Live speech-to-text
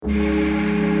Welcome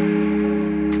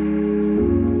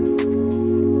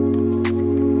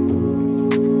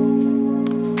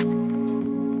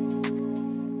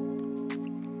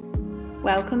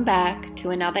back to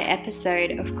another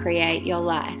episode of Create Your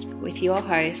Life with your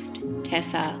host,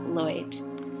 Tessa Lloyd.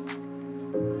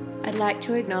 I'd like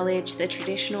to acknowledge the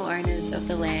traditional owners of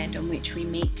the land on which we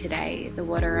meet today, the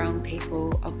Wadawurrung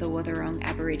people of the Wadawurrung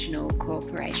Aboriginal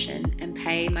Corporation, and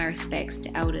pay my respects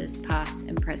to elders past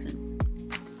and present.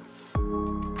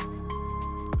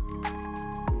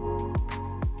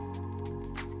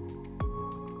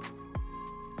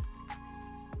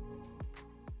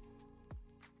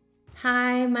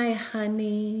 Hi, my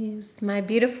honeys, my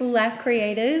beautiful life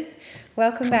creators.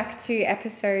 Welcome back to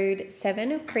episode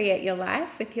 7 of Create Your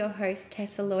Life with your host,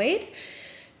 Tessa Lloyd.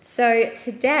 So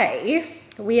today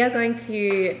we are going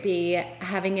to be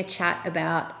having a chat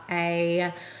about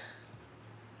a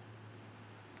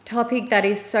topic that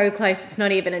is so close. It's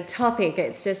not even a topic.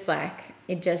 It's just like,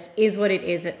 it just is what it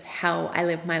is. It's how I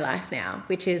live my life now,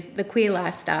 which is the queer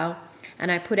lifestyle.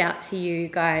 And I put out to you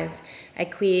guys a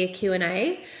queer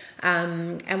Q&A.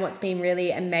 And what's been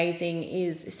really amazing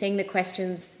is seeing the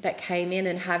questions that came in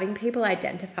and having people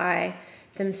identify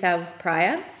themselves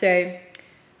prior. So,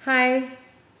 hi,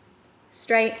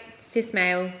 straight, cis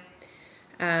male,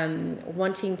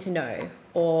 wanting to know,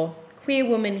 or queer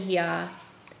woman here,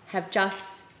 have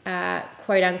just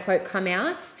quote unquote come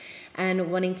out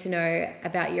and wanting to know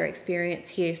about your experience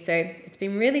here. So it's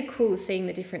been really cool seeing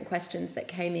the different questions that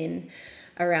came in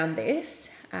around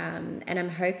this. And I'm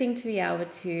hoping to be able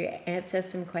to answer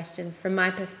some questions from my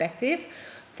perspective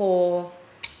for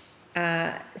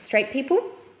straight people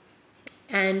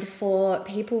and for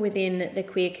people within the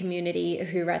queer community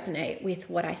who resonate with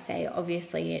what I say.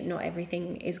 Obviously, not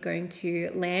everything is going to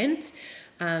land.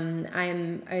 I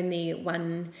am only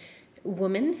one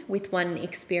woman with one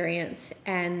experience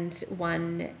and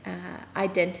one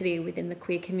identity within the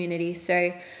queer community.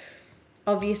 So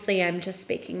obviously, I'm just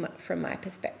speaking from my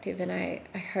perspective, and I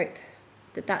hope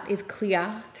that is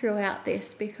clear throughout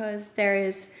this, because there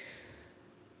is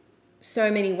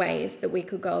so many ways that we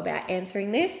could go about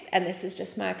answering this, and this is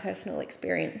just my personal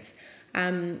experience.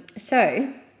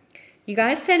 So you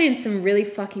guys sent in some really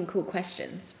fucking cool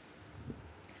questions.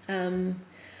 I'm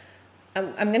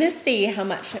going to see how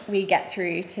much we get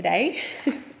through today.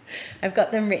 I've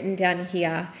got them written down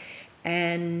here.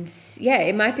 And yeah,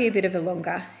 it might be a bit of a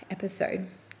longer episode,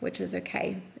 which is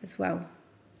okay as well.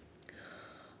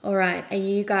 All right, are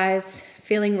you guys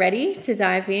feeling ready to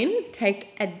dive in?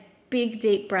 Take a big,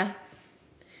 deep breath.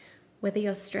 Whether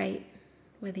you're straight,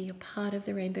 whether you're part of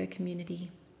the rainbow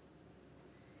community,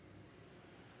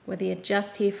 whether you're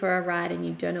just here for a ride and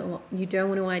you don't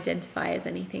want to identify as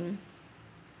anything,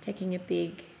 taking a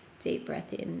big, deep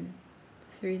breath in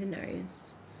through the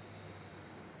nose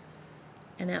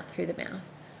and out through the mouth.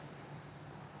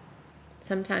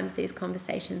 Sometimes these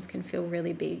conversations can feel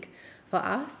really big for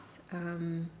us.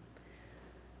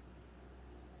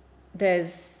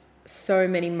 There's so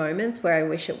many moments where I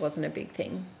wish it wasn't a big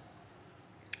thing.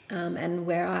 And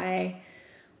where I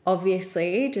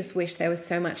obviously just wish there was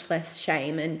so much less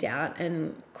shame and doubt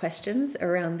and questions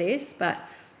around this. But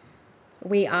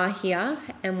we are here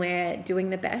and we're doing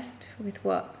the best with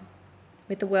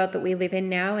the world that we live in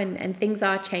now, and things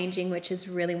are changing, which is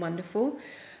really wonderful.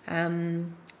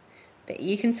 But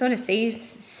you can sort of see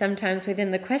sometimes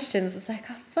within the questions, it's like,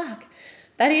 oh, fuck,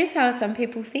 that is how some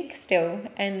people think still.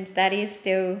 And that is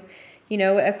still,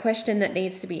 a question that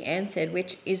needs to be answered,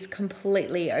 which is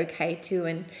completely okay too.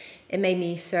 And it made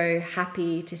me so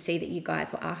happy to see that you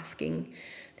guys were asking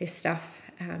this stuff.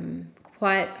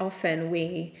 Quite often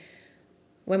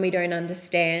when we don't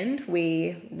understand,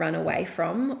 we run away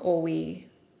from, or we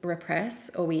repress,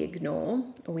 or we ignore,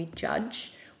 or we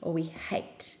judge, or we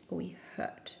hate, or we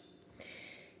hurt.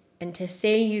 And to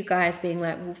see you guys being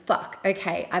like, well, fuck,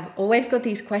 okay, I've always got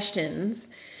these questions,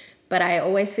 but I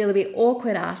always feel a bit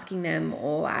awkward asking them,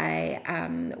 or I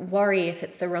worry if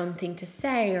it's the wrong thing to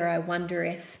say, or I wonder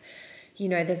if,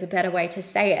 there's a better way to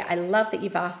say it. I love that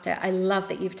you've asked it. I love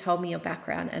that you've told me your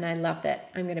background, and I love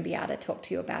that I'm going to be able to talk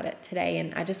to you about it today.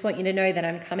 And I just want you to know that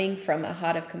I'm coming from a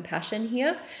heart of compassion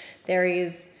here. There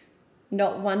is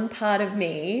not one part of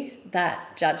me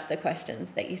that judged the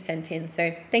questions that you sent in.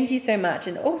 So thank you so much.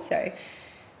 And also,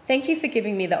 thank you for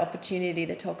giving me the opportunity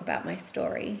to talk about my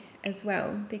story as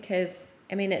well, because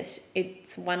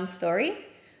it's one story,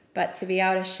 but to be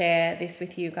able to share this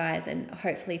with you guys and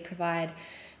hopefully provide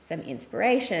some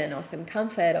inspiration or some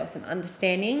comfort or some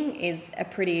understanding is a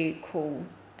pretty cool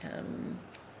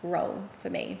role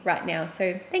for me right now.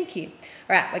 So thank you.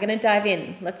 All right, we're going to dive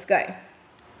in. Let's go.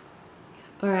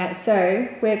 All right, so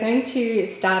we're going to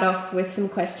start off with some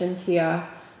questions here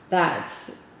that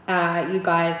you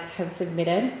guys have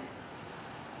submitted.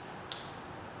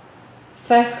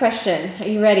 First question, are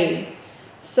you ready?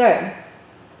 So,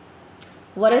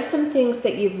 what are some things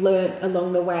that you've learned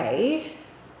along the way?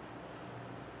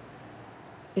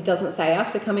 It doesn't say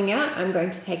after coming out. I'm going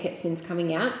to take it since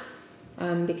coming out,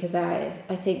 because I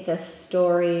think the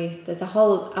story, there's a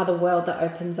whole other world that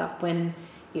opens up when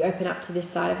you open up to this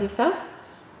side of yourself.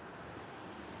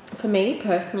 For me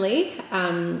personally,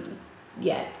 can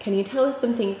you tell us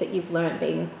some things that you've learned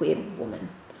being a queer woman?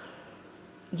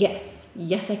 Yes,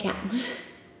 I can.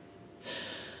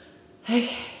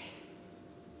 Okay.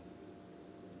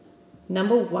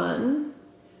 Number one,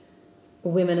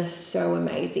 women are so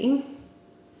amazing.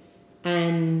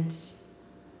 And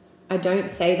I don't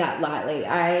say that lightly.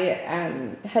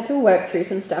 I had to work through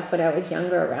some stuff when I was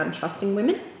younger around trusting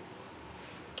women.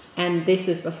 And this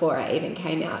was before I even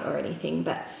came out or anything,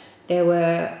 but there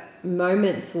were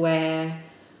moments where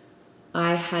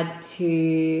I had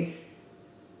to,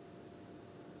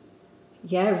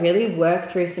 really work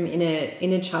through some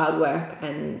inner child work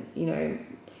and,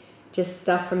 just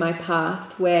stuff from my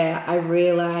past where I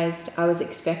realized I was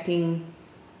expecting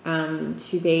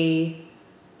to be,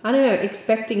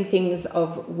 expecting things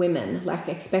of women, like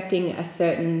expecting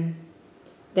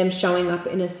them showing up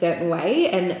in a certain way.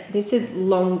 And this is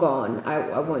long gone.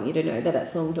 I want you to know that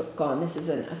it's long gone. This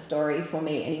isn't a story for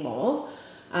me anymore.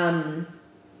 But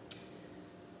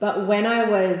when I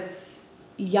was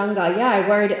younger, I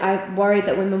worried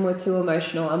that women were too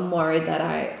emotional. I'm worried that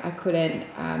I couldn't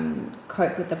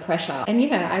cope with the pressure. And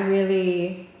I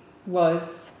really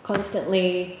was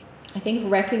constantly, I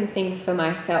think, wrecking things for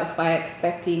myself by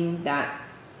expecting that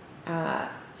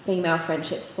female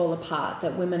friendships fall apart,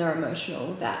 that women are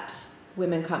emotional, that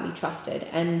women can't be trusted.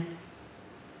 And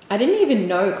I didn't even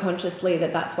know consciously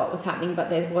that that's what was happening,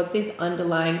 but there was this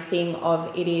underlying thing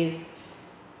of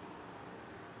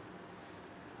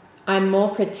I'm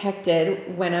more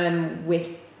protected when I'm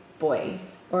with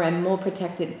boys, or I'm more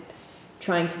protected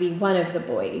trying to be one of the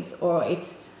boys, or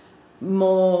it's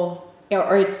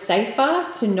safer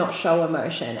to not show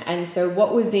emotion. And so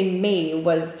what was in me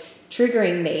was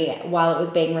triggering me while it was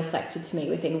being reflected to me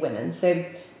within women. So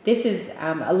this is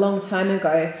a long time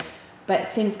ago, but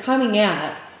since coming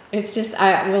out, it's just,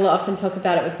 I will often talk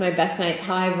about it with my best mates,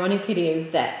 how ironic it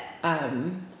is that,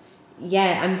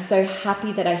 I'm so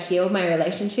happy that I healed my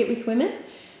relationship with women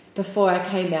before I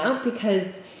came out,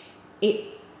 because it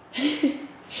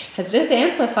has just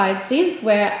amplified since,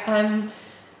 where I'm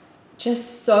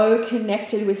just so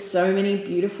connected with so many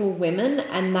beautiful women,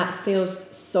 and that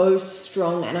feels so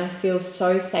strong, and I feel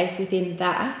so safe within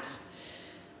that.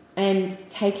 And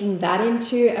taking that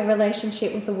into a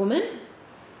relationship with a woman,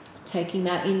 taking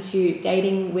that into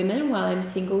dating women while I'm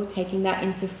single, taking that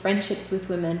into friendships with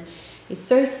women is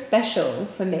so special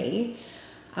for me.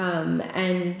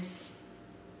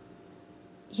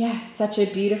 Such a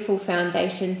beautiful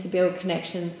foundation to build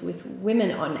connections with women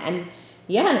on. And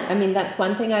that's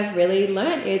one thing I've really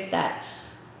learned, is that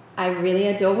I really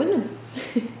adore women.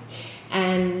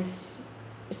 And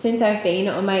since I've been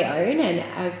on my own and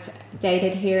I've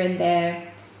dated here and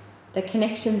there, the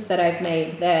connections that I've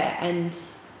made there and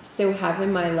still have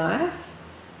in my life,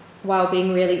 while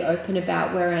being really open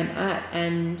about where I'm at,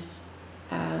 and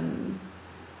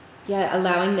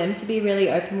allowing them to be really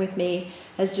open with me,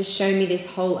 has just shown me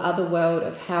this whole other world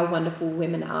of how wonderful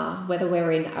women are, whether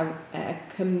we're in a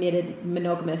committed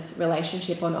monogamous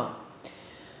relationship or not.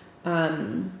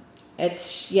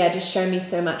 It's just shown me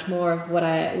so much more of what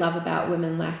I love about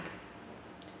women, like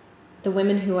the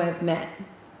women who I've met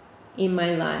in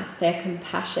my life, their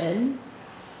compassion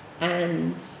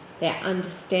and their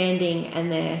understanding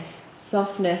and their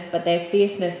softness, but their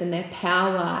fierceness and their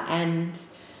power. And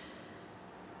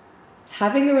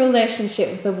having a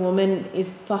relationship with a woman is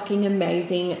fucking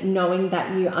amazing, knowing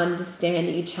that you understand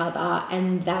each other,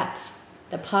 and that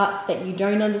the parts that you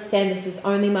don't understand, this is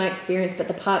only my experience, but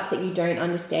the parts that you don't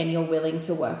understand, you're willing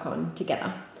to work on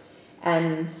together.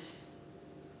 And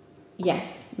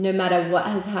yes, no matter what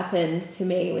has happened to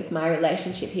me with my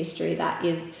relationship history, that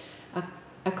is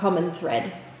a common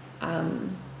thread.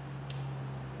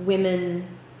 Women,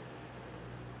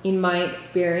 in my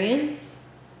experience,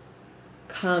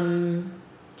 come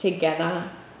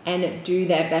together and do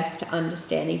their best to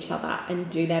understand each other and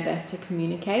do their best to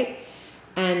communicate.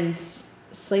 And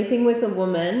sleeping with a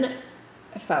woman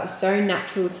felt so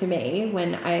natural to me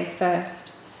when I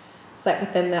first slept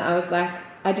with them, that I was like,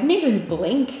 I didn't even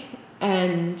blink.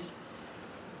 And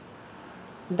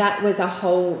that was a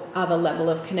whole other level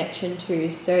of connection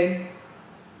too. So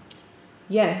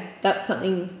yeah, that's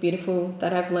something beautiful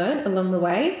that I've learned along the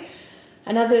way.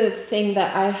 Another thing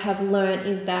that I have learned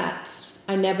is that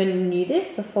I never knew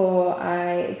this before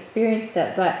I experienced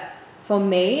it, but for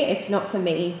me, it's not for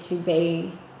me to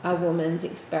be a woman's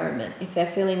experiment. If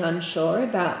they're feeling unsure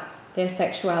about their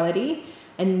sexuality,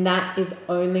 and that is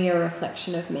only a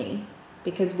reflection of me,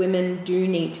 because women do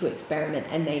need to experiment,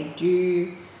 and they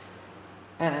do,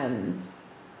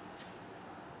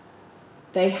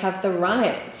 they have the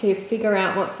right to figure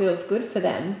out what feels good for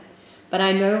them. But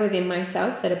I know within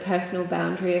myself that a personal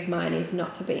boundary of mine is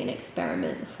not to be an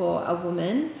experiment for a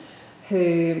woman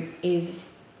who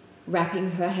is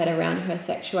wrapping her head around her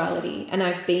sexuality. And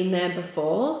I've been there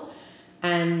before,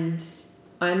 and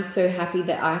I'm so happy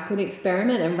that I could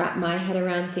experiment and wrap my head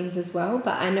around things as well.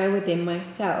 But I know within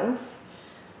myself,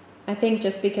 I think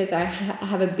just because I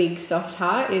have a big soft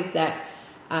heart is that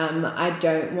I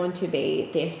don't want to be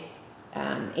this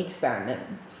experiment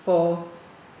for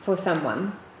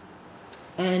someone.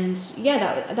 And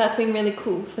yeah, that's been really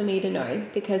cool for me to know,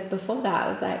 because before that I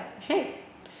was like, hey,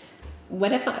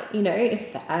 whatever,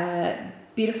 if a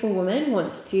beautiful woman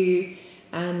wants to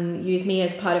use me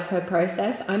as part of her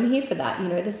process, I'm here for that.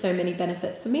 There's so many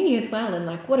benefits for me as well, and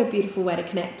like, what a beautiful way to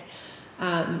connect.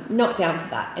 Not down for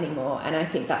that anymore, and I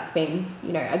think that's been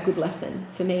a good lesson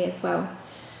for me as well.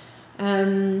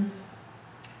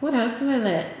 What else have I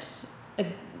learned?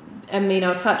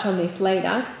 I'll touch on this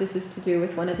later because this is to do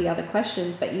with one of the other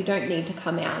questions, but you don't need to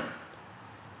come out.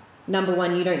 Number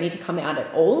one, you don't need to come out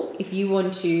at all. If you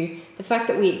want to, the fact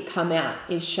that we come out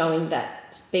is showing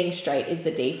that being straight is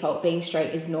the default, being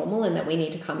straight is normal, and that we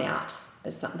need to come out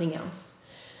as something else.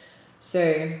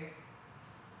 So,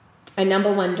 I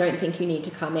number one, don't think you need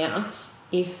to come out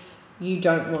if you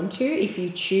don't want to. If you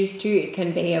choose to, it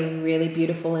can be a really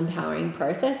beautiful, empowering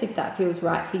process if that feels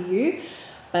right for you.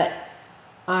 But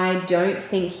I don't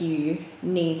think you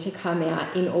need to come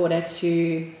out in order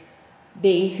to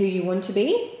be who you want to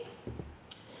be.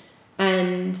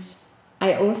 And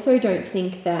I also don't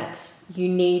think that you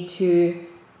need to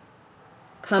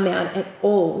come out at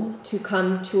all to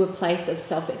come to a place of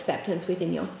self-acceptance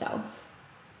within yourself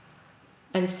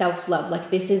and self-love.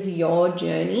 Like, this is your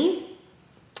journey.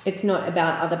 It's not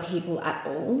about other people at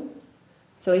all.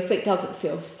 So if it doesn't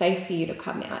feel safe for you to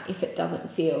come out, if it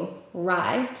doesn't feel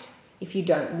right, if you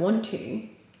don't want to,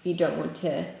 if you don't want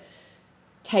to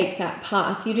take that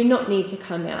path, you do not need to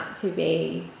come out to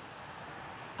be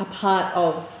a part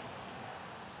of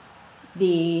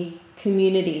the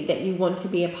community that you want to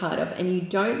be a part of. And you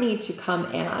don't need to come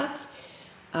out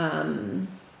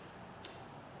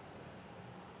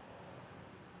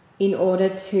in order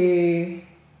to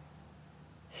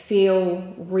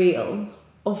feel real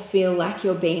or feel like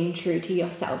you're being true to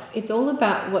yourself. It's all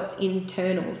about what's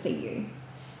internal for you,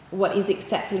 what is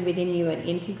accepted within you and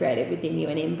integrated within you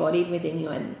and embodied within you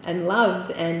and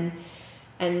loved and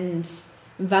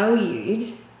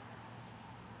valued.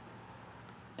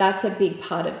 That's a big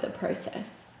part of the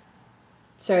process.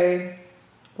 So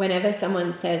whenever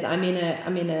someone says, I'm in a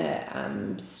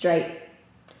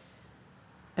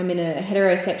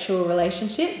heterosexual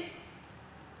relationship,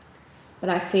 but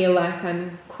I feel like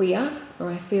I'm queer,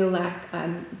 or I feel like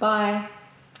I'm bi,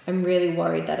 I'm really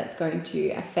worried that it's going to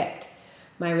affect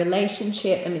my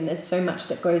relationship. There's so much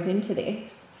that goes into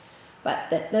this, but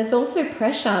there's also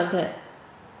pressure that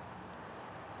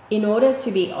in order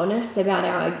to be honest about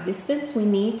our existence, we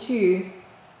need to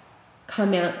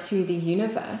come out to the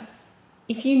universe.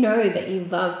 If you know that you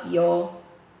love your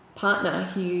partner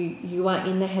who you are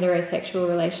in the heterosexual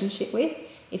relationship with,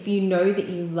 if you know that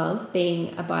you love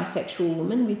being a bisexual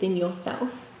woman within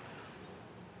yourself,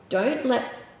 don't let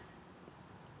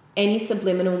any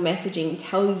subliminal messaging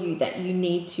tell you that you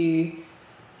need to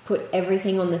put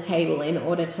everything on the table in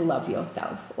order to love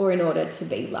yourself or in order to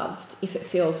be loved. If it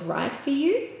feels right for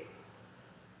you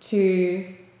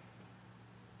to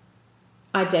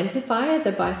identify as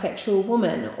a bisexual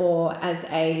woman or as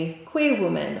a queer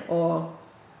woman, or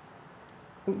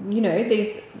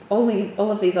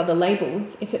all of these other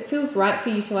labels, if it feels right for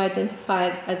you to identify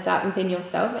as that within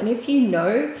yourself, and if you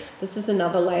know, this is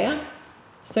another layer,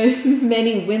 so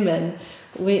many women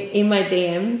in my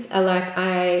DMs are like,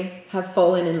 I have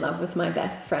fallen in love with my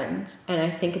best friend and I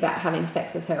think about having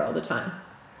sex with her all the time.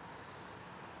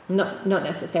 Not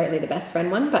necessarily the best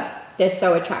friend one, but they're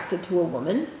so attracted to a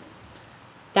woman.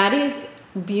 That is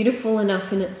beautiful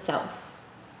enough in itself.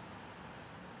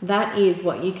 That is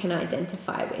what you can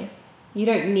identify with. You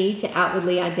don't need to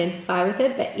outwardly identify with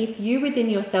it, but if you within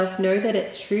yourself know that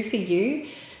it's true for you,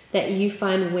 that you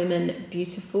find women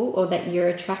beautiful, or that you're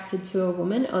attracted to a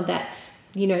woman, or that,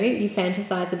 you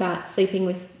fantasize about sleeping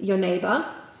with your neighbor,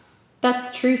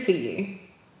 that's true for you.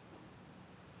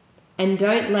 And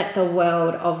don't let the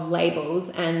world of labels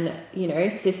and,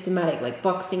 systematic, like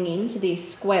boxing into these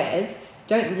squares,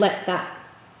 don't let that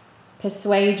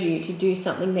persuade you to do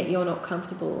something that you're not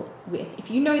comfortable with. If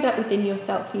you know that within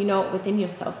yourself, you know it within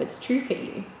yourself, it's true for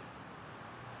you.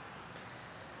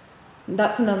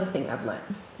 That's another thing I've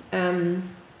learned.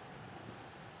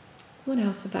 What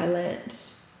else have I learned?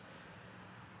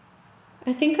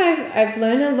 I think I've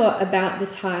learned a lot about the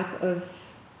type of...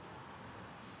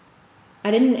 I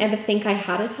didn't ever think I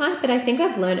had a type, but I think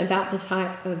I've learned about the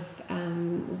type of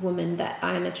woman that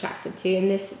I'm attracted to, and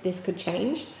this could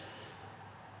change.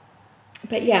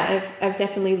 But yeah, I've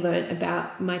definitely learned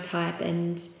about my type,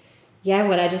 and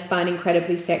what I just find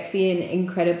incredibly sexy and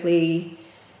incredibly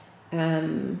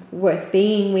worth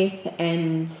being with.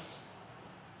 And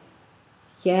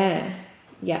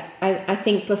I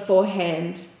think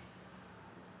beforehand,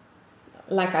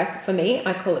 for me,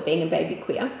 I call it being a baby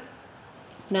queer.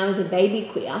 When I was a baby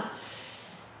queer,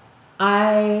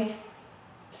 I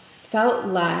felt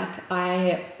like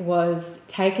I was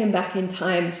taken back in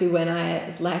time to when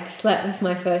I slept with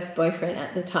my first boyfriend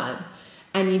at the time.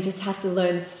 And you just have to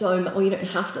learn so much. Well, you don't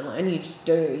have to learn, you just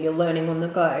do. You're learning on the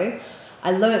go.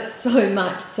 I learned so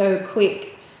much so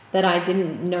quick that I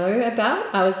didn't know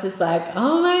about. I was just like,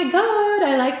 oh my God,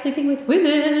 I like sleeping with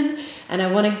women and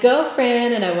I want a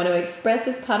girlfriend and I want to express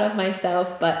this part of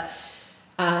myself. But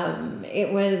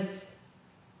it was,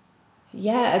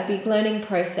 a big learning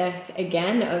process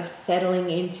again of settling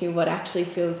into what actually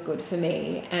feels good for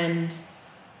me. And,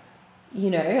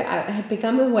 I had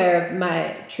become aware of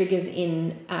my triggers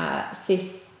in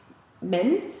cis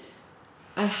men.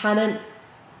 I hadn't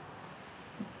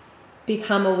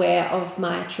become aware of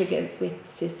my triggers with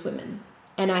cis women.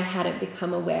 And I hadn't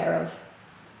become aware of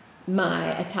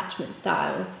my attachment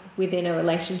styles within a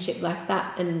relationship like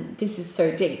that. And this is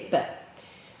so deep, but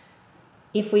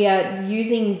if we are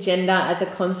using gender as a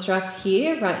construct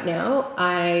here right now,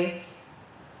 I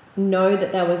know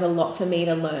that there was a lot for me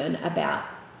to learn about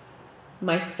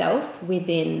myself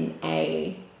within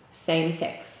a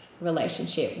same-sex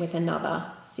relationship with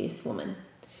another cis woman.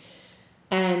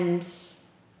 And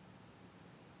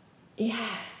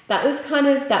that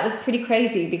was pretty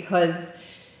crazy because,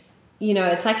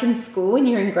 it's like in school when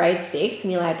you're in grade 6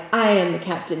 and you're like, I am the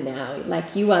captain now.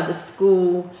 Like, you are the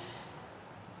school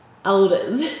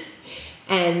elders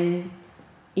and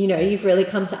you've really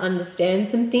come to understand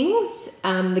some things.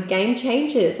 The game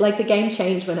changes, the game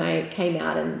changed when I came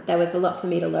out, and there was a lot for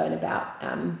me to learn about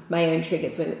my own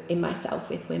triggers in myself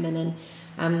with women,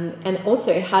 and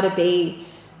also how to be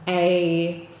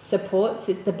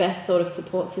the best sort of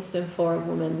support system for a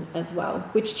woman as well,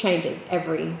 which changes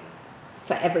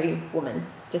for every woman.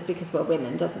 Just because we're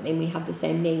women doesn't mean we have the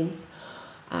same needs,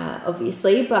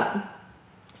 obviously, but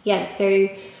so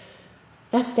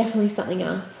that's definitely something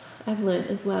else I've learned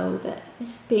as well, that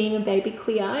being a baby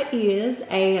queer is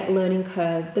a learning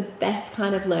curve, the best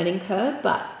kind of learning curve,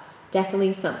 but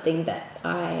definitely something that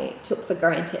I took for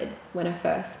granted when I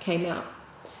first came out.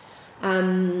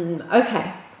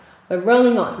 Okay, we're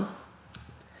rolling on.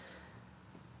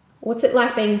 What's it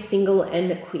like being single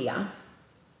and queer?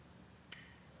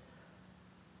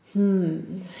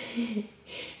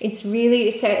 It's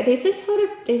really, so these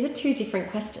are two different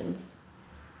questions.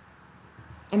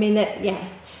 I mean,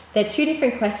 they're two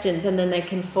different questions, and then they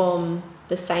can form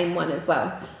the same one as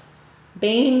well.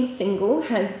 Being single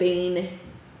has been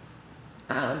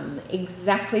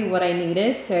exactly what I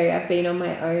needed. So I've been on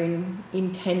my own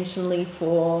intentionally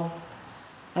for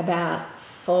about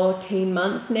 14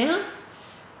 months now,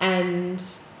 and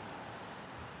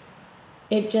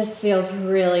it just feels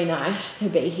really nice to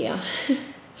be here.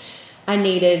 I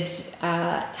needed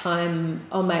time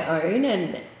on my own,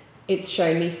 and it's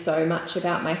shown me so much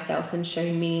about myself and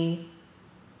shown me,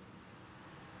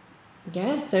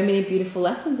 so many beautiful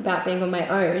lessons about being on my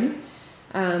own.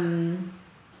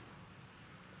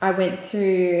 I went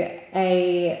through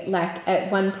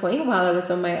at one point while I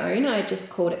was on my own, I just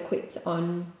called it quits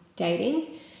on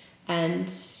dating and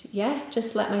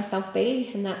just let myself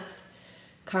be. And that's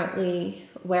currently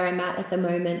where I'm at the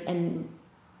moment. And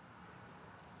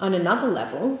on another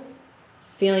level,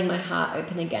 feeling my heart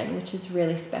open again, which is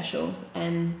really special.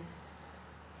 And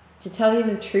to tell you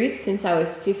the truth, since I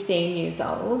was 15 years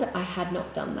old, I had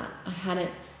not done that. I hadn't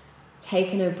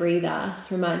taken a breather.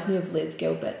 This reminds me of Liz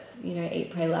Gilbert's, Eat,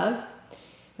 Pray, Love,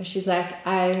 where she's like,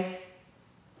 I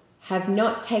have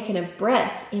not taken a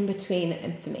breath in between,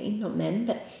 and for me, not men,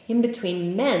 but in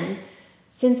between men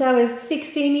since I was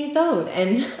 16 years old.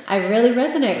 And I really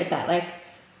resonate with that.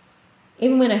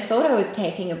 Even when I thought I was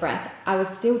taking a breath, I was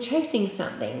still chasing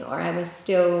something, or I was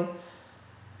still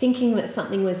thinking that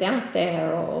something was out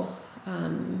there, or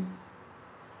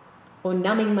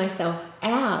numbing myself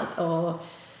out, or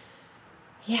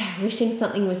wishing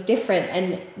something was different.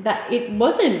 And that it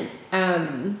wasn't,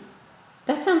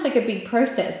 that sounds like a big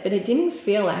process, but it didn't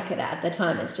feel like it at the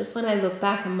time. It's just when I look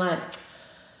back, I'm like,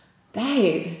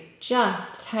 babe,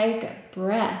 just take a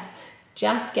breath.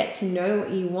 Just get to know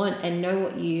what you want and know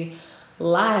what you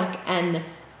like, and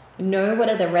know what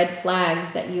are the red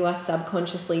flags that you are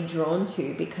subconsciously drawn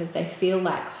to because they feel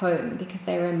like home, because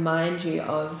they remind you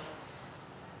of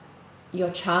your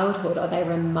childhood, or they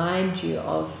remind you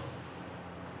of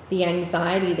the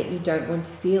anxiety that you don't want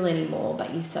to feel anymore,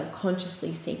 but you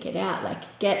subconsciously seek it out.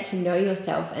 Like, get to know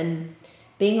yourself. And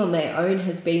being on my own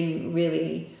has been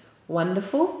really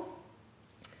wonderful.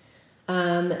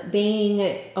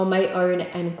 Being on my own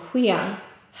and queer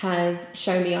has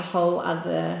shown me a whole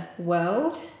other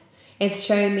world. It's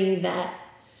shown me that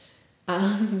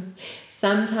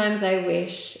sometimes I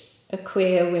wish a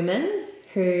queer women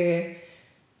who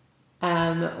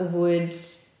would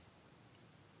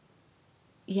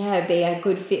be a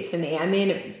good fit for me. I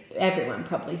mean, everyone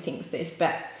probably thinks this,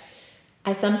 but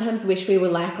I sometimes wish we were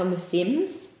like on The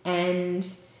Sims, and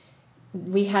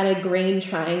we had a green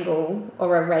triangle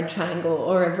or a red triangle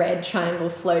or a red triangle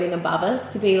floating above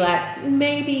us to be like,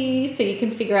 maybe, so you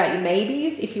can figure out your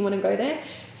maybes if you want to go there,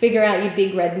 figure out your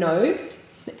big red nose,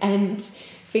 and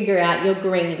figure out your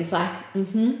greens, like,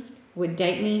 would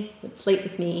date me, would sleep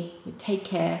with me, would take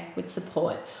care, would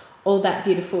support, all that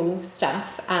beautiful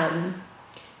stuff.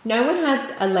 No one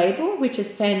has a label, which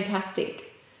is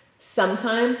fantastic.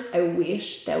 Sometimes I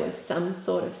wish there was some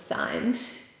sort of sign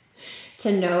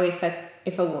to know if a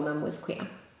woman was queer.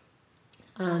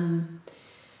 And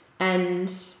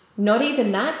not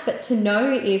even that, but to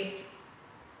know if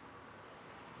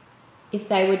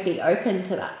they would be open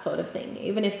to that sort of thing,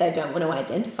 even if they don't want to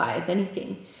identify as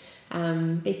anything.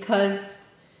 Because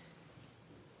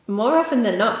more often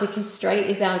than not, because straight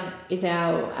is our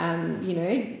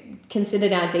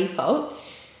considered our default,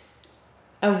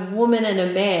 a woman and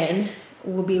a man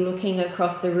will be looking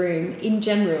across the room in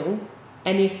general,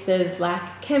 and if there's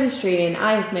like chemistry and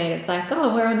eyes made, it's like,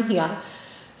 oh, we're on here.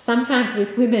 Sometimes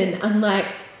with women, I'm like,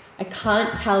 I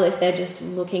can't tell if they're just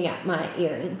looking at my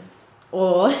earrings,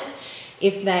 or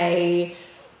if they,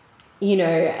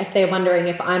 if they're wondering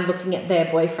if I'm looking at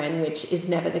their boyfriend, which is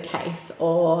never the case,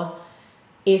 or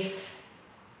if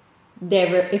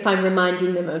I'm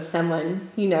reminding them of someone,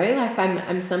 like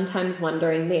I'm sometimes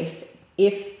wondering this,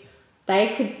 if they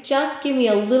could just give me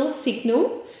a little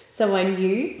signal so I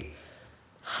knew,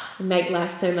 it'd make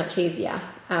life so much easier.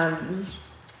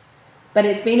 But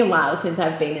it's been a while since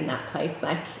I've been in that place.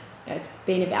 Like, it's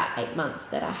been about 8 months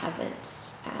that I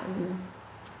haven't,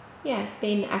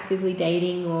 been actively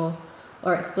dating or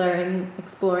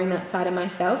exploring that side of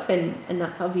myself, and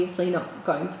that's obviously not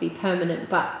going to be permanent.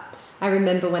 But I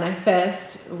remember when I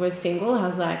first was single, I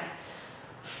was like,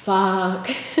 fuck.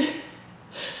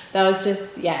 That was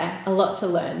just, a lot to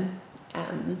learn.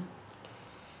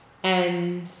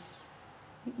 And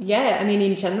I mean,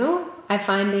 in general, I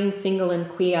find being single and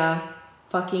queer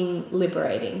fucking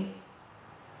liberating.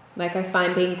 Like, I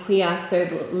find being queer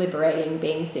so liberating,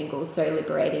 being single so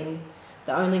liberating.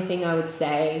 The only thing I would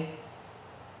say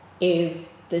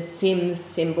is the Sims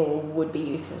symbol would be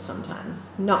useful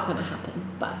sometimes. Not going to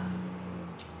happen, but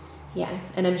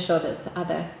and I'm sure there's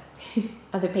other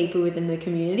people within the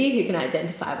community who can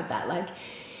identify with that. Like,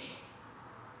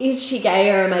 is she gay,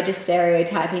 or am I just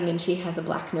stereotyping and she has a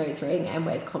black nose ring and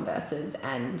wears Converses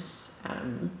and,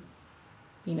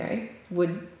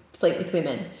 would sleep with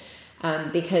women?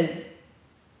 Because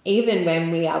even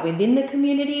when we are within the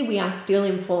community, we are still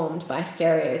informed by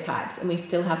stereotypes, and we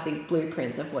still have these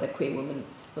blueprints of what a queer woman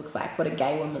looks like, what a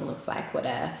gay woman looks like, what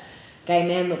a gay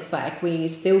man looks like. We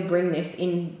still bring this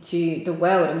into the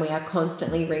world, and we are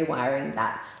constantly rewiring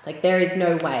that. Like, there is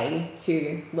no way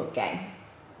to look gay.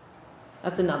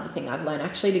 That's another thing I've learned,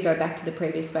 actually, to go back to the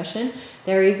previous question.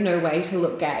 There is no way to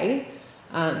look gay.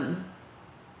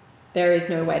 There is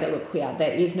no way to look queer.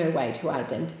 There is no way to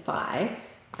identify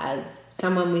as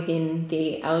someone within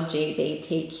the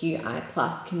LGBTQI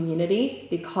plus community,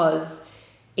 because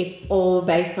it's all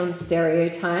based on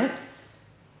stereotypes.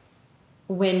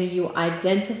 When you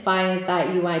identify as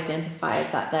that, you identify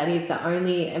as that. That is the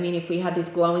only, I mean, if we had this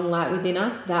glowing light within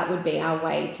us, that would be our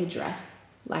way to dress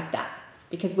like that,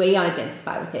 because we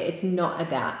identify with it. It's not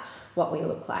about what we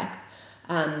look like.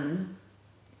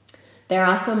 There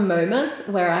are some moments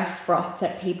where I froth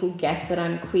that people guess that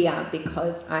I'm queer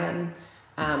because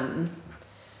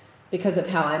because of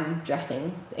how I'm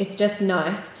dressing. It's just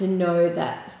nice to know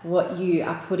that what you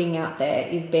are putting out there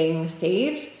is being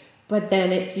received, but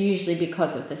then it's usually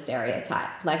because of the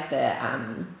stereotype, like the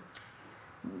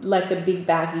like the big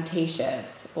baggy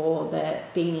t-shirts or the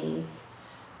beanies,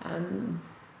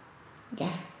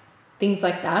 things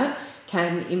like that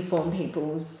can inform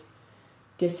people's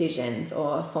decisions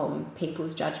or form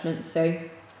people's judgments. So,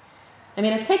 I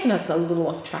mean, I've taken us a little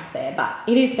off track there, but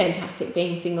it is fantastic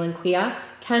being single and queer.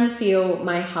 Can feel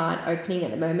my heart opening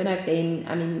at the moment.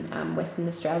 I'm in Western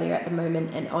Australia at the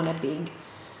moment and on a big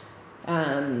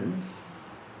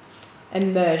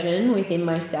immersion within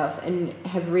myself, and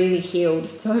have really healed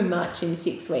so much in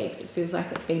 6 weeks. It feels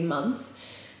like it's been months.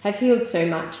 Have healed so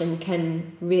much and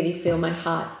can really feel my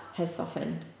heart has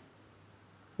softened,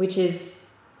 which is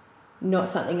not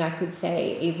something I could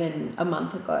say even a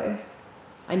month ago.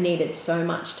 I needed so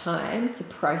much time to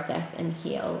process and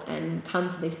heal and come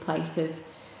to this place of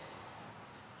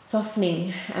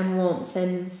softening and warmth.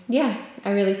 And yeah,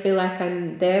 I really feel like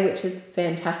I'm there, which is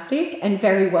fantastic and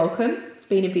very welcome. It's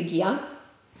been a big year.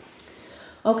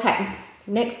 Okay,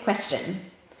 next question.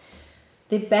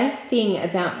 The best thing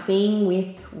about being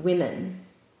with women.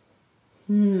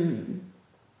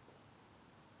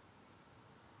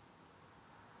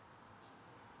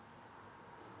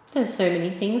 There's so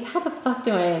many things. How the fuck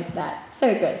do I answer that?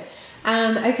 So good.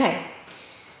 Okay.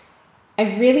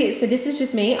 So this is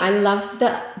just me. I love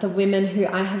that the women who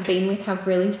I have been with have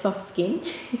really soft skin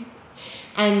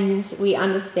and we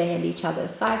understand each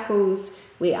other's cycles.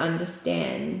 We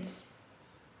understand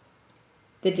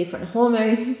the different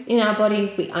hormones in our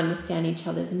bodies. We understand each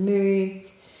other's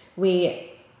moods.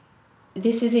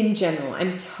 This is in general.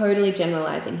 I'm totally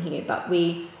generalizing here, but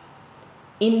we,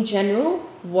 in general,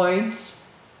 won't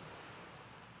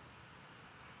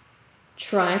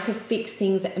try to fix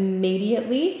things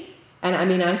immediately. And I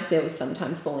mean, I still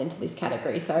sometimes fall into this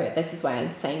category, so this is why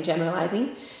I'm saying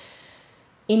generalizing.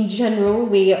 In general,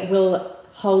 we will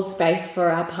hold space for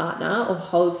our partner or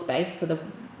hold space for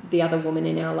the other woman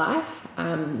in our life,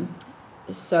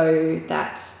 so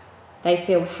that they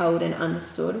feel held and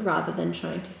understood rather than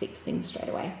trying to fix things straight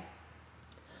away.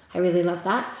 I really love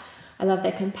that. I love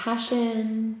their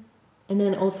compassion and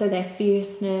then also their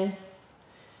fierceness,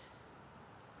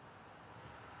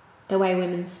 the way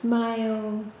women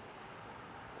smile.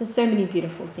 There's so many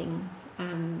beautiful things.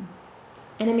 And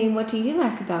I mean, what do you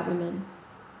like about women?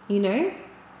 You know?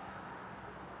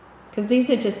 Because these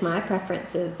are just my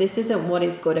preferences. This isn't what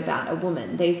is good about a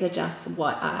woman. These are just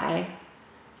what I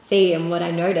see and what I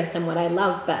notice and what I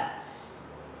love. But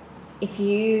if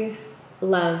you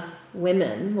love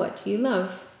women, what do you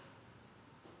love?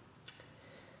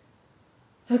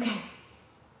 Okay.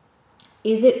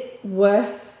 Is it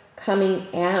worth coming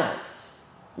out?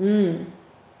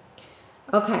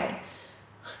 Okay.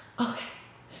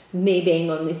 Me being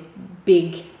on this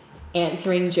big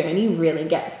answering journey really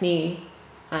gets me,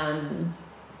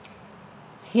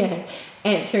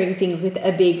 answering things with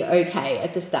a big okay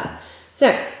at the start.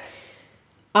 So,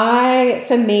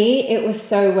 for me, it was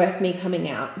so worth me coming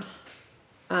out.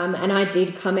 And I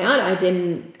did come out. I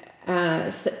didn't, I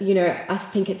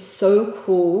think it's so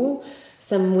cool.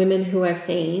 Some women who I've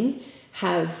seen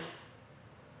have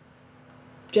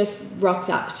just rocked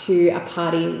up to a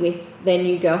party with their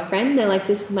new girlfriend. They're like,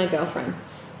 this is my girlfriend.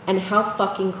 And how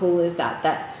fucking cool is that?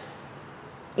 That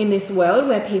in this world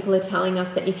where people are telling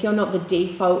us that if you're not the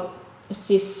default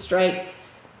cis straight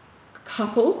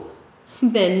couple,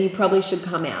 then you probably should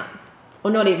come out.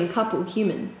 Or not even couple,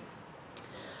 human.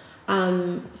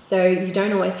 So you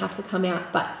don't always have to come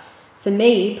out. But for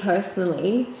me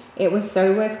personally, it was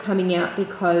so worth coming out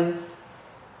because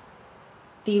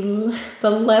the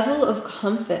level of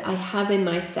comfort I have in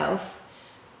myself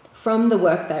from the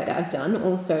work that I've done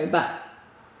also, but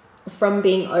from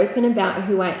being open about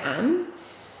who I am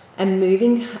and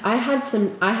moving. I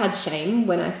had shame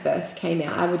when I first came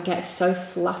out. I would get so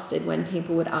flustered when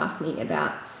people would ask me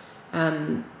about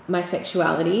my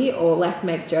sexuality or like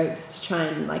make jokes to try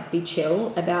and like be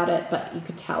chill about it, but you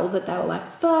could tell that they were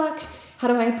like, fuck, how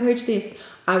do I approach this?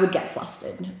 I would get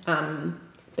flustered.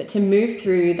 But to move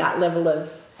through that level of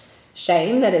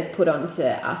shame that is put onto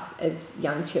us as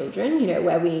young children,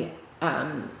 where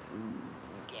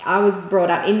I was brought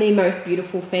up in the most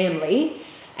beautiful family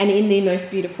and in the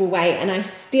most beautiful way, and I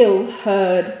still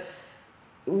heard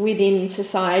within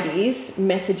society's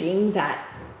messaging that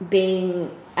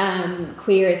being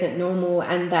queer isn't normal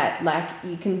and that like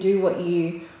you can do what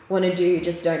you want to do,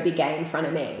 just don't be gay in front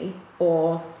of me,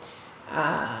 or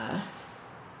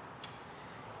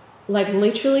like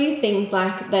literally things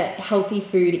like that healthy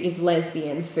food is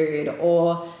lesbian food,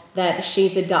 or that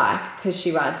she's a dyke because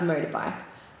she rides a motorbike.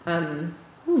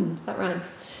 That rhymes.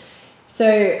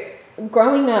 So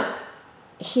growing up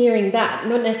hearing that,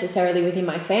 not necessarily within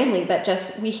my family, but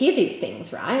just we hear these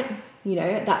things, right?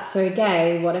 That's so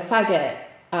gay, what a faggot,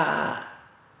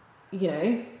 you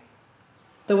know,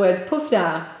 the words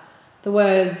pufta, the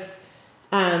words,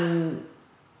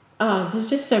 there's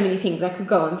just so many things I could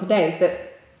go on for days.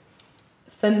 But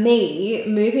for me,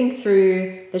 moving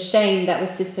through the shame that was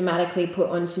systematically put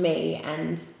onto me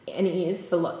and it is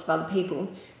for lots of other people,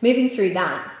 moving through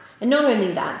that, and not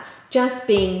only that, just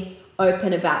being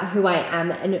open about who I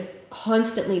am and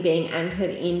constantly being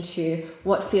anchored into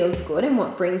what feels good and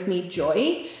what brings me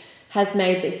joy has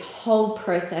made this whole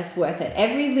process worth it.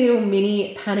 Every little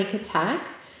mini panic attack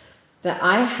that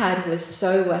I had was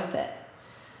so worth it.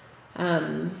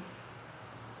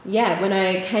 When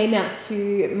I came out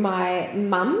to my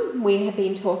mum, we had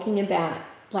been talking about,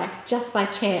 like, just by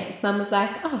chance, mum was like,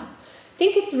 I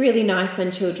think it's really nice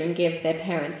when children give their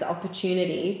parents the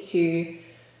opportunity to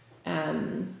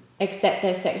accept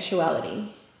their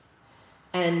sexuality.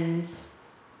 And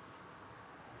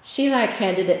she like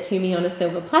handed it to me on a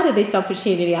silver platter, this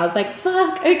opportunity. I was like,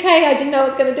 fuck, okay, I didn't know I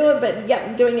was going to do it, but yeah,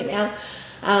 I'm doing it now.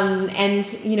 And,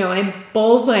 you know, I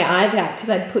bawled my eyes out because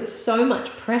I'd put so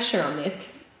much pressure on this,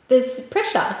 because there's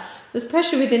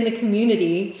pressure within the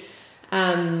community,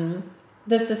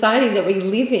 the society that we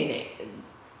live in.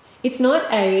 It's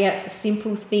not a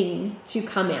simple thing to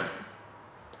come out.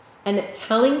 And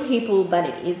telling people that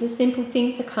it is a simple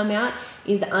thing to come out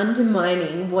is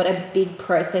undermining what a big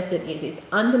process it is. It's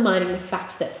undermining the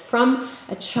fact that from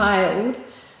a child,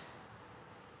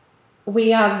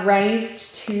 we are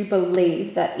raised to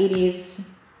believe that it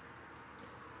is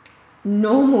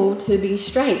normal to be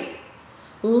straight,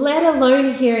 let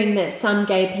alone hearing that some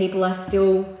gay people are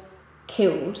still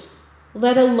killed,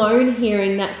 let alone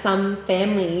hearing that some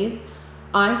families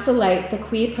isolate the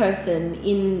queer person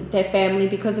in their family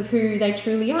because of who they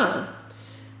truly are.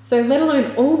 So let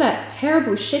alone all that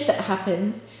terrible shit that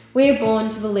happens, we're born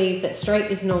to believe that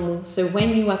straight is normal. So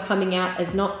when you are coming out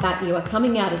as not that, you are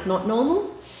coming out as not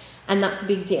normal, and that's a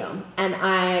big deal. And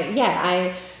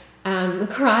I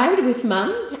cried with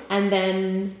mum, and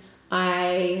then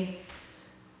I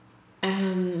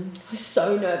was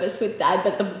so nervous with dad,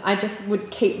 but I just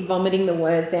would keep vomiting the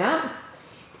words out.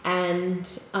 And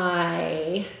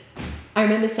I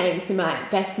remember saying to my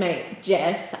best mate,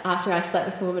 Jess, after I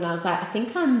slept with a woman, I was like,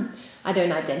 I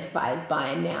don't identify as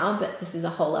bi now, but this is a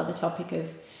whole other topic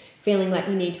of feeling like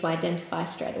you need to identify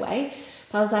straight away.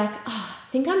 But I was like, I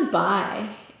think I'm bi.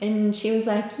 And she was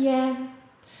like, yeah,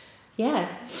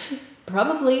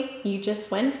 probably. You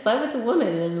just went slept with a woman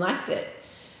and liked it.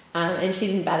 And she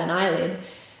didn't bat an eyelid.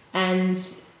 And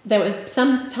there were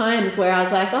some times where I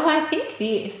was like, I think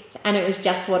this. And it was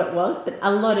just what it was. But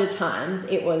a lot of times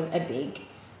it was a big,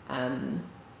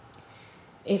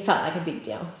 it felt like a big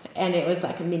deal. And it was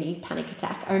like a mini panic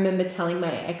attack. I remember telling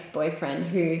my ex-boyfriend,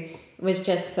 who was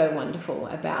just so wonderful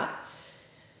about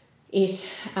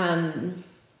it.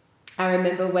 I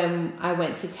remember when I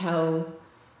went to tell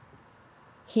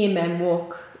him and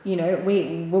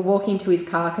we were walking to his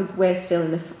car because we're still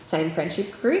in the same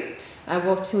friendship group. I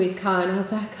walked to his car and I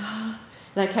was like, and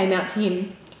I came out to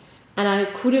him and I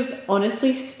could have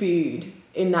honestly spewed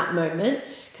in that moment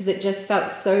because it just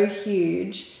felt so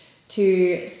huge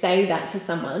to say that to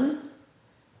someone,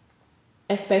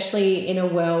 especially in a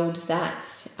world that,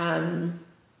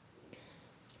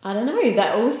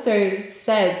 that also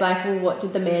says like, well, what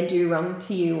did the man do wrong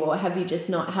to you? Or have you just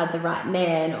not had the right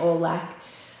man? Or like,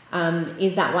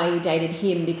 is that why you dated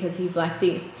him because he's like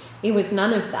this? It was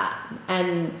none of that.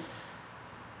 And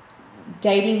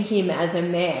dating him as a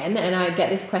man, and I get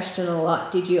this question a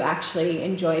lot, did you actually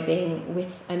enjoy being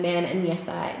with a man? And yes,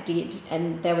 I did.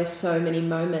 And there were so many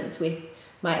moments with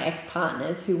my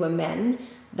ex-partners who were men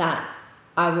that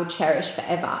I will cherish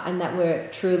forever and that were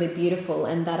truly beautiful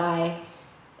and that I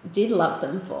did love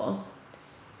them for.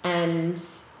 And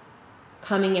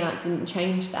coming out didn't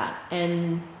change that.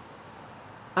 And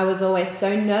I was always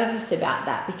so nervous about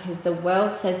that because the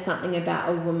world says something about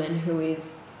a woman who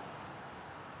is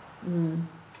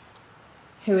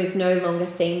no longer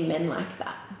seeing men like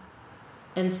that.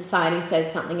 And society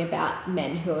says something about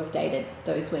men who have dated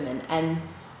those women. And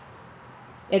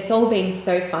it's all been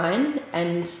so fine.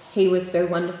 And he was so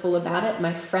wonderful about it.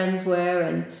 My friends were,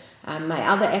 and my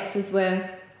other exes were.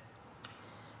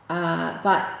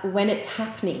 But when it's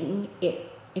happening, it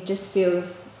just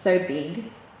feels so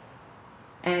big.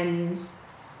 And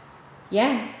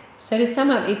yeah, so to sum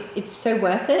up, it's so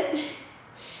worth it.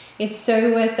 It's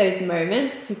so worth those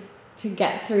moments to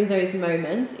get through those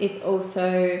moments. It's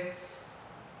also,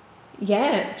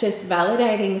 just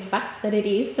validating the fact that it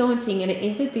is daunting and it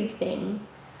is a big thing.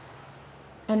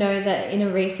 I know that in a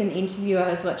recent interview I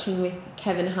was watching with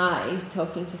Kevin Hart, he was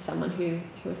talking to someone who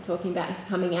was talking about his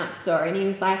coming out story, and he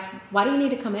was like, why do you need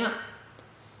to come out?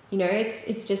 You know,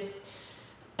 it's just,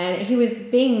 and he was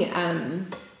being,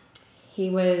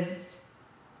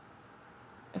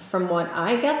 from what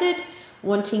I gathered,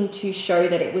 wanting to show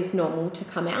that it was normal to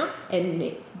come out,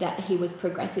 and that he was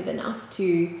progressive enough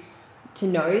to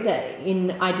know that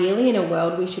ideally in a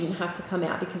world we shouldn't have to come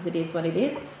out because it is what it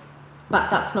is,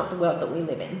 but that's not the world that we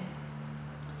live in.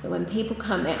 So when people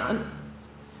come out,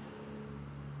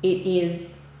 it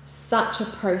is such a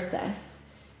process,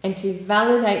 and to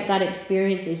validate that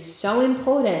experience is so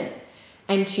important,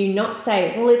 and to not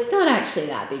say, well, it's not actually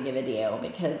that big of a deal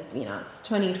because, you know, it's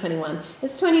 2021.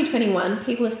 It's 2021.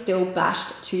 People are still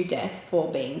bashed to death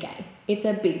for being gay. It's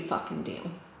a big fucking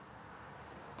deal.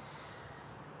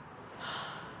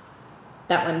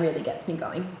 That one really gets me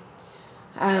going.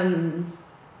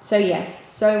 So yes,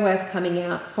 so worth coming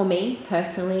out. For me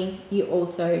personally, you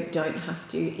also don't have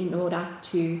to in order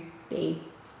to be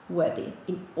worthy,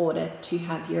 in order to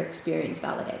have your experience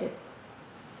validated.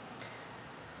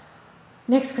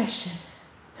 Next question.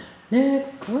 Do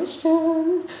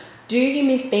you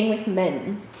miss being with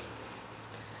men?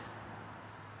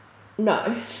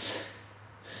 No.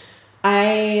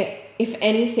 If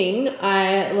anything,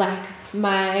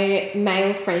 my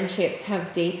male friendships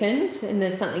have deepened, and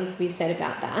there's something to be said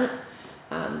about that.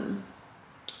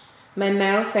 My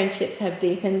male friendships have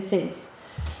deepened since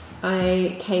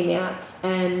I came out,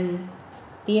 and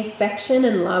the affection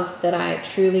and love that I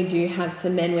truly do have for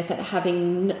men, with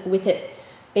it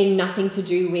being nothing to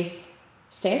do with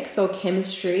sex or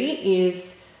chemistry,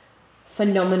 is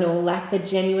phenomenal. Like, the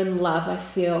genuine love I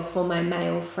feel for my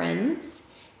male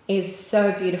friends is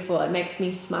so beautiful. It makes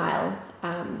me smile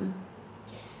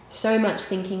so much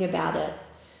thinking about it.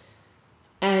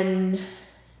 And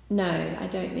no, I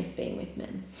don't miss being with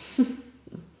men.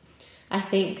 I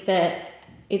think that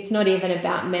it's not even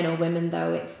about men or women,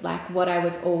 though. It's like what I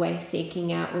was always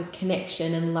seeking out was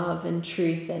connection and love and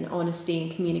truth and honesty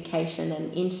and communication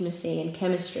and intimacy and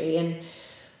chemistry. And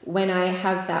when I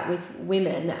have that with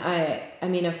women, I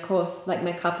mean, of course, like,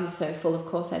 my cup is so full, of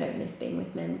course I don't miss being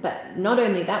with men. But not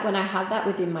only that, when I have that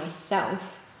within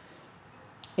myself,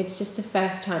 it's just the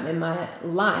first time in my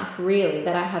life, really,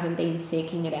 that I haven't been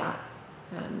seeking it out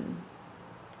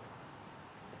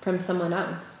from someone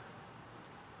else.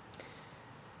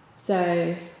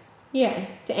 So, yeah,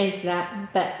 to answer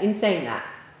that. But in saying that,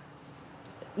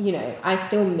 you know, I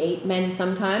still meet men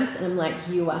sometimes, and I'm like,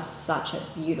 you are such a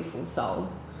beautiful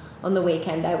soul. On the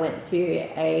weekend, I went to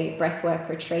a breathwork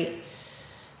retreat,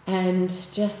 and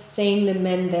just seeing the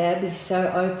men there be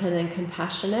so open and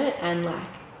compassionate and, like,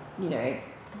 you know,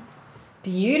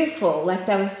 beautiful. Like,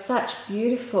 they were such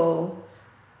beautiful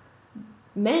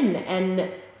men.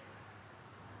 And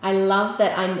I love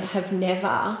that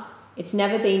it's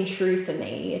never been true for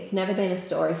me. It's never been a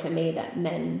story for me that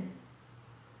men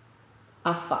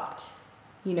are fucked.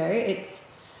 You know, it's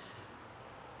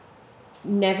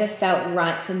never felt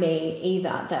right for me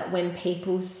either, that when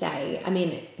people say, I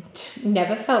mean,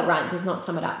 never felt right does not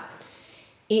sum it up.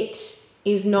 It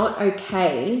is not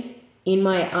okay in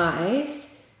my eyes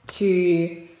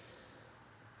to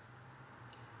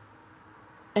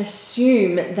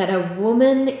assume that a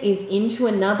woman is into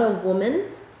another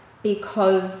woman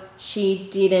because she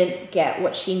didn't get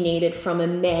what she needed from a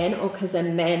man, or because a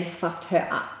man fucked her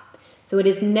up. So it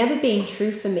has never been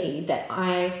true for me that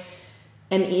I'm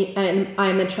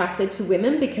attracted to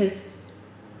women because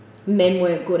men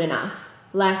weren't good enough.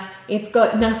 Like, it's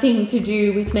got nothing to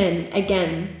do with men.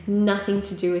 Again, nothing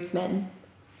to do with men.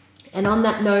 And on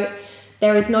that note,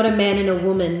 there is not a man and a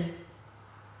woman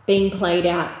being played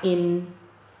out in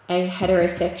a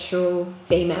heterosexual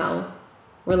female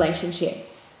relationship.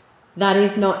 That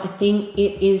is not a thing.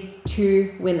 It is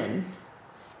two women.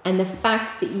 And the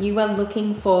fact that you are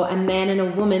looking for a man and a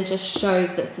woman just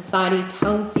shows that society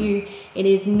tells you it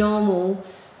is normal,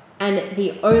 and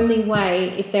the only way,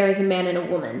 if there is a man and a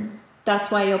woman,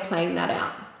 that's why you're playing that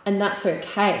out. And that's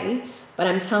okay. But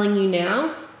I'm telling you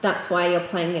now, that's why you're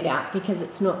playing it out, because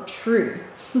it's not true.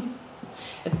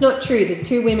 It's not true. There's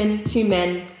two women, two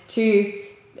men,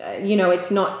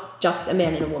 it's not just a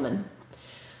man and a woman.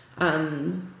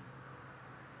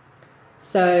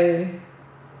 So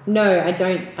no, I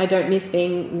don't miss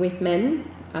being with men.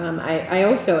 I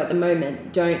also at the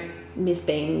moment don't miss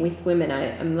being with women.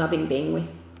 I'm loving being with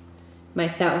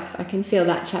myself. I can feel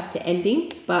that chapter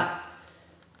ending, but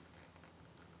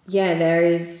yeah, there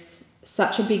is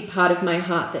such a big part of my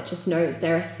heart that just knows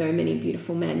there are so many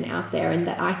beautiful men out there, and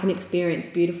that I can experience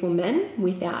beautiful men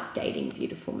without dating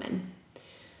beautiful men.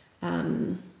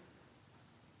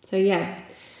 So yeah,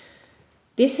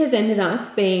 this has ended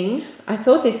up being, I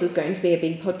thought this was going to be a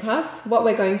big podcast. What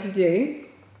we're going to do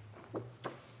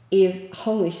is,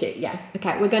 holy shit, yeah.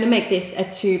 Okay, we're going to make this a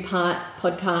 2-part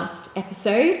podcast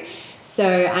episode.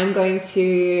 So I'm going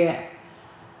to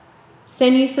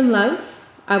send you some love.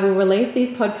 I will release these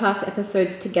podcast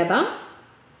episodes together,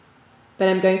 but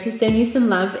I'm going to send you some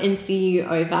love and see you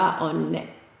over on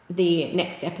the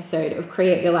next episode of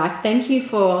Create Your Life. Thank you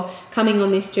for coming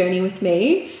on this journey with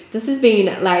me. This has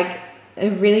been like a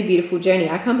really beautiful journey.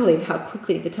 I can't believe how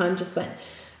quickly the time just went.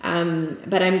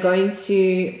 But I'm going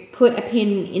to put a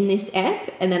pin in this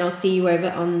app, and then I'll see you over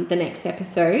on the next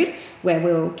episode where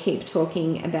we'll keep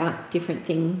talking about different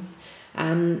things.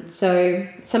 So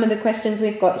some of the questions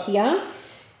we've got here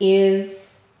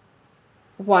is,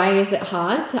 why is it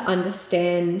hard to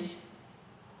understand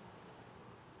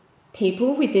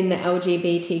people within the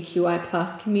LGBTQI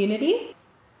plus community?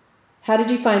 How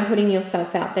did you find putting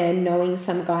yourself out there, knowing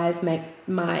some guys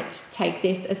might take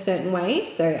this a certain way?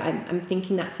 So I'm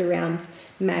thinking that's around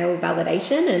male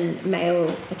validation and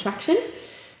male attraction.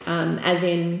 As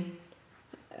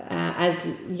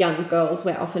young girls,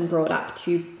 we're often brought up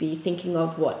to be thinking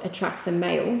of what attracts a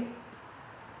male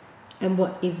and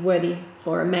what is worthy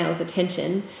for a male's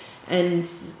attention. And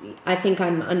I think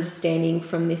I'm understanding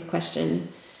from this question,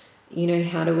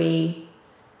 how do we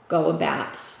go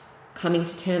about coming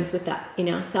to terms with that in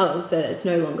ourselves, that it's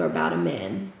no longer about a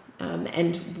man,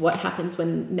 and what happens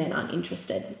when men aren't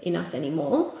interested in us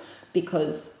anymore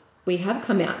because we have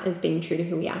come out as being true to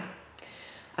who we are.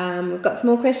 We've got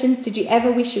some more questions. Did you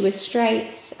ever wish you were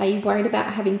straight? Are you worried about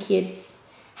having kids?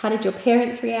 How did your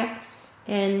parents react?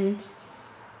 And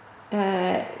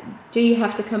do you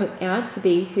have to come out to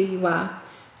be who you are?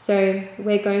 So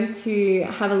we're going to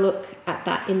have a look at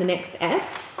that in the next app.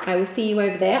 I will see you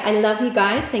over there. I love you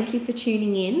guys. Thank you for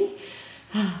tuning in.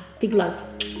 Big love.